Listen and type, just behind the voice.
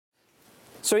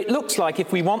So it looks like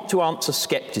if we want to answer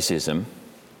scepticism,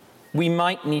 we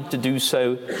might need to do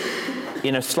so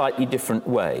in a slightly different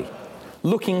way,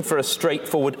 looking for a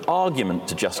straightforward argument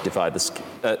to justify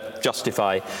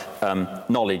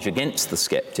knowledge against the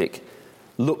skeptic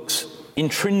looks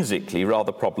intrinsically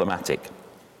rather problematic.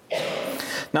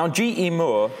 Now, G.E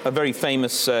Moore, a very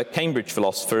famous Cambridge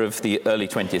philosopher of the early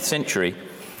 20th century,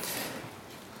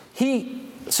 he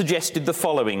suggested the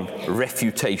following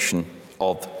refutation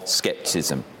of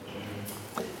scepticism.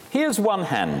 Here's one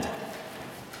hand.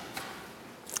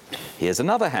 Here's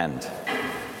another hand.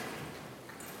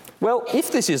 Well,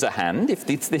 if this is a hand,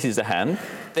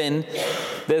 then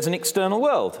there's an external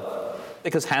world,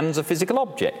 because hands are physical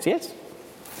objects, yes?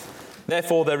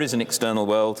 Therefore, there is an external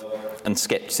world, and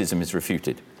scepticism is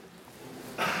refuted.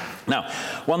 Now,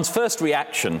 one's first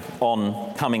reaction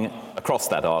on coming across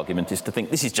that argument is to think,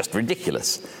 this is just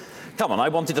ridiculous. Come on, I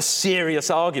wanted a serious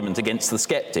argument against the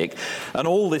skeptic, and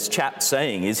all this chap's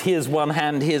saying is, here's one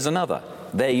hand, here's another.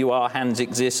 There you are, hands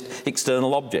exist,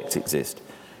 external objects exist.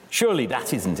 Surely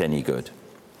that isn't any good.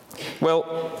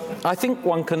 Well, I think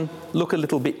one can look a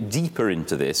little bit deeper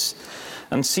into this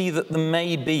and see that there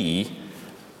may be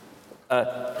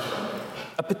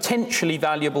a potentially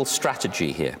valuable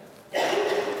strategy here.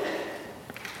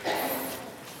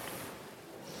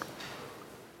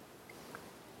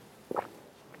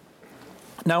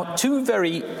 Now, two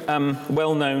very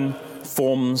well-known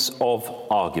forms of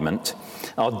argument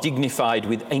are dignified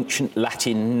with ancient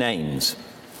Latin names.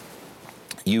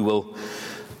 You will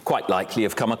quite likely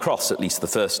have come across at least the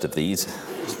first of these,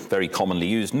 very commonly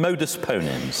used, modus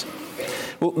ponens.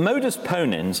 Well, modus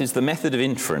ponens is the method of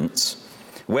inference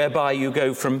whereby you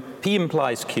go from P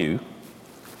implies Q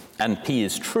and P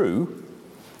is true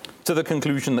to the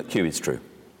conclusion that Q is true.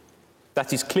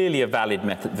 That is clearly a valid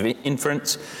method of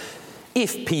inference.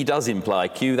 If P does imply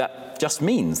Q, that just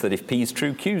means that if P is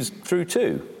true, Q is true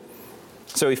too.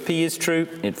 So if P is true,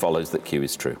 it follows that Q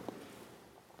is true.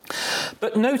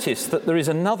 But notice that there is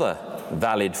another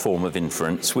valid form of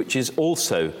inference which is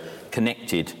also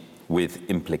connected with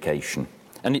implication,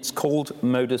 and it's called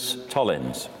modus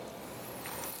tollens.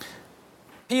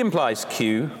 P implies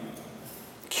Q,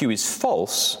 Q is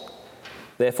false,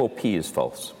 therefore P is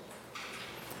false.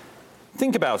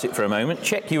 Think about it for a moment,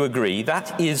 check you agree,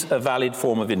 that is a valid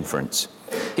form of inference.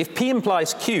 If P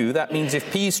implies Q, that means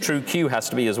if P is true, Q has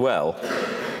to be as well.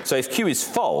 So if Q is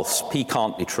false, P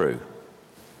can't be true.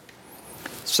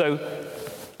 So,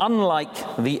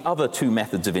 unlike the other two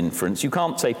methods of inference, you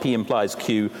can't say P implies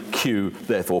Q, Q,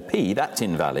 therefore P. That's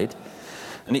invalid.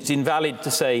 And it's invalid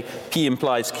to say P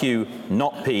implies Q,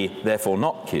 not P, therefore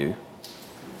not Q.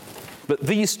 But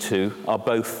these two are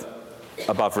both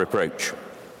above reproach.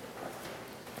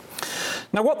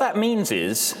 Now, what that means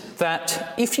is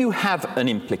that if you have an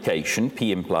implication,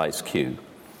 P implies Q,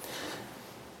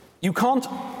 you can't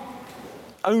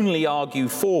only argue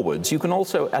forwards, you can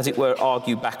also, as it were,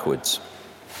 argue backwards.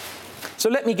 So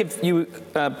let me give you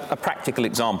a practical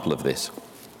example of this.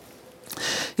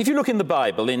 If you look in the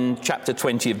Bible, in chapter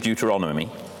 20 of Deuteronomy,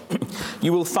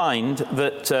 you will find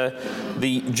that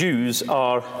the Jews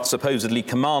are supposedly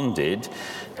commanded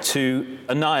to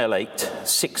annihilate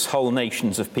 6 whole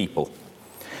nations of people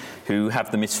who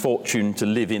have the misfortune to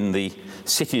live in the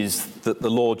cities that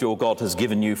the Lord your God has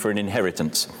given you for an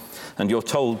inheritance. And you're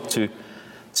told to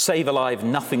save alive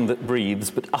nothing that breathes,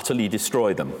 but utterly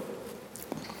destroy them.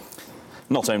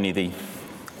 Not only the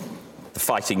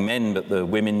fighting men, but the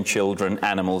women, children,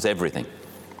 animals, everything.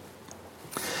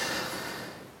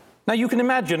 Now you can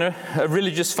imagine a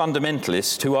religious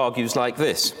fundamentalist who argues like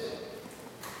this.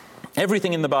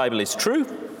 Everything in the Bible is true,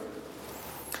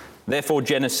 therefore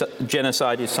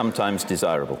genocide is sometimes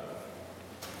desirable.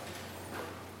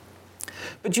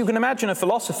 But you can imagine a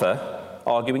philosopher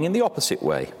arguing in the opposite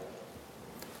way.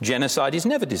 Genocide is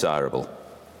never desirable.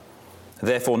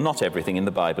 Therefore, not everything in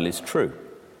the Bible is true.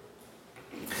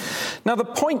 Now, the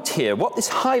point here, what this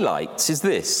highlights is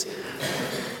this.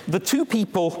 The two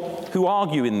people who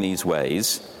argue in these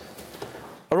ways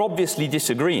are obviously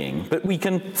disagreeing, but we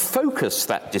can focus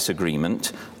that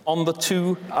disagreement on the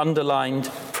two underlined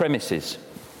premises.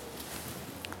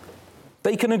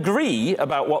 They can agree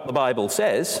about what the Bible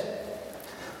says.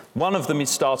 One of them is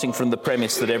starting from the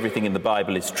premise that everything in the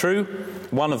Bible is true.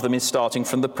 One of them is starting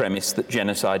from the premise that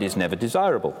genocide is never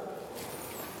desirable.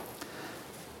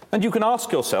 And you can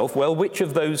ask yourself, well, which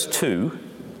of those two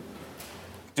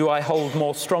do I hold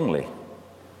more strongly?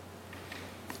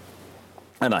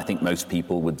 And I think most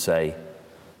people would say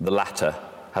the latter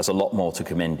has a lot more to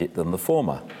commend it than the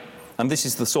former. And this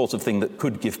is the sort of thing that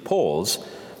could give pause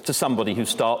to somebody who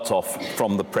starts off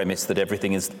from the premise that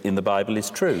everything in the Bible is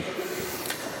true.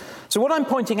 So what I'm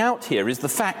pointing out here is the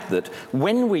fact that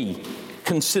when we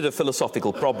consider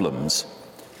philosophical problems,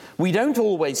 we don't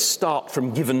always start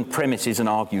from given premises and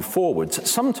argue forwards.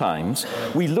 Sometimes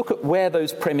we look at where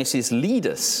those premises lead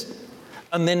us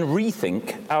and then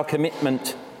rethink our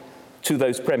commitment to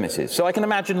those premises. So I can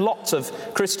imagine lots of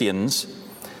Christians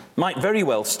might very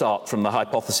well start from the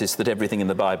hypothesis that everything in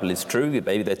the Bible is true.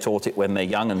 Maybe they're taught it when they're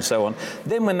young and so on.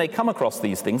 Then when they come across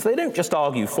these things, they don't just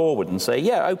argue forward and say,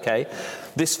 yeah, okay,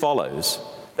 this follows.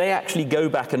 They actually go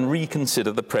back and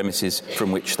reconsider the premises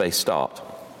from which they start.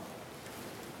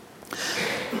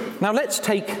 Now let's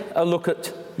take a look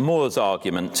at Moore's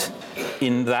argument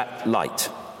in that light.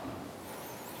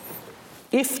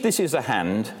 If this is a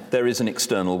hand, there is an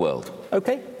external world.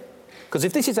 Okay? Because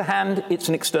if this is a hand, it's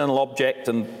an external object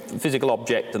and physical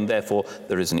object, and therefore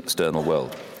there is an external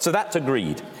world. So that's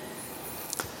agreed.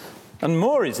 And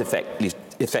Moore is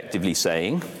effectively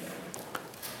saying,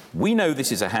 we know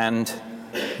this is a hand,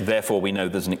 therefore we know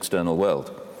there's an external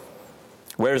world.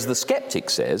 Whereas the skeptic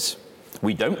says,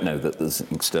 we don't know that there's an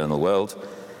external world,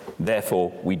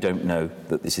 therefore we don't know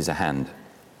that this is a hand.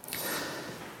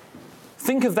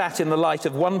 Think of that in the light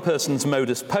of one person's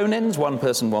modus ponens. One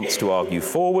person wants to argue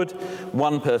forward,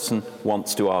 one person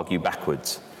wants to argue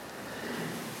backwards.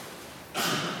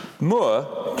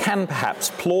 Moore can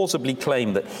perhaps plausibly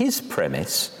claim that his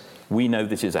premise, we know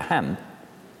this is a hand,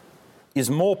 is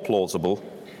more plausible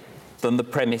than the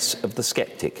premise of the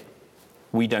skeptic.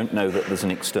 We don't know that there's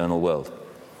an external world.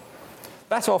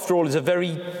 That, after all, is a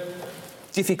very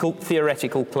difficult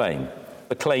theoretical claim,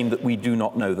 the claim that we do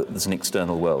not know that there's an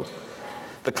external world.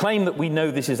 The claim that we know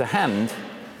this is a hand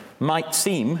might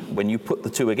seem, when you put the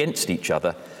two against each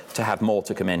other, to have more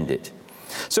to commend it.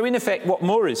 So in effect, what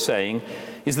Moore is saying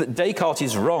is that Descartes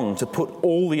is wrong to put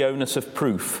all the onus of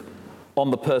proof on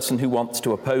the person who wants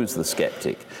to oppose the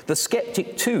skeptic. The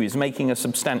skeptic, too, is making a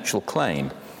substantial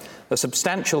claim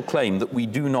that we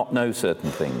do not know certain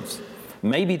things.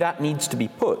 Maybe that needs to be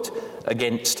put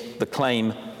against the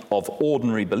claim of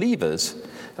ordinary believers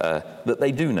that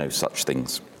they do know such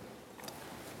things.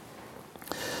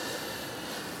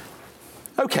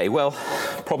 Okay, well,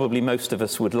 probably most of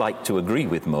us would like to agree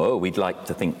with Moore. We'd like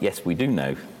to think, yes, we do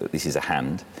know that this is a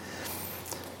hand.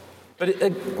 But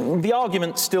the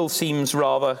argument still seems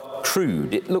rather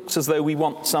crude. It looks as though we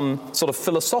want some sort of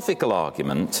philosophical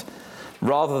argument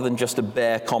rather than just a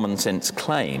bare common sense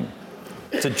claim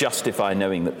to justify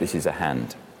knowing that this is a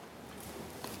hand.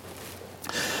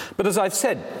 But as I've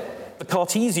said, the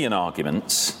Cartesian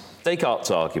arguments,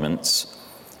 Descartes' arguments,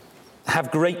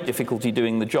 have great difficulty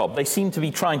doing the job. They seem to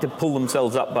be trying to pull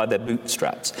themselves up by their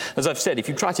bootstraps. As I've said, if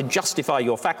you try to justify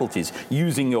your faculties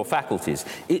using your faculties,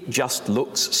 it just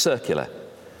looks circular.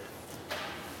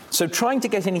 So trying to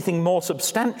get anything more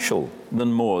substantial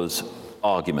than Moore's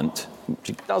argument,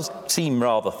 which does seem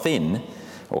rather thin,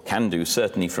 or can do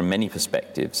certainly from many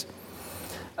perspectives,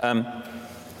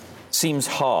 seems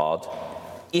hard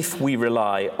if we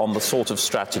rely on the sort of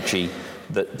strategy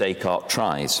that Descartes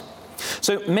tries.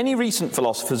 So many recent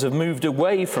philosophers have moved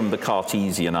away from the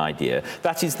Cartesian idea,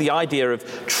 that is, the idea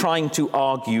of trying to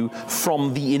argue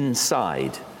from the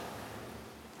inside,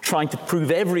 trying to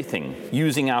prove everything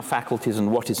using our faculties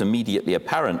and what is immediately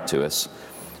apparent to us,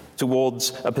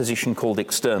 towards a position called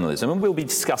externalism, and we'll be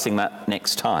discussing that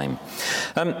next time.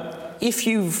 If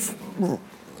you've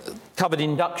covered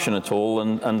induction at all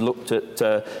and looked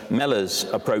at Meller's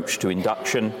approach to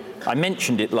induction, I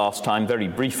mentioned it last time very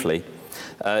briefly,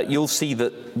 you'll see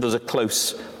that there's a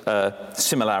close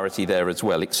similarity there as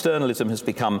well. Externalism has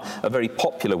become a very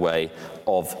popular way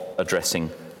of addressing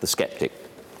the skeptic.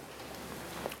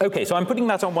 Okay, so I'm putting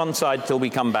that on one side till we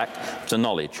come back to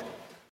knowledge.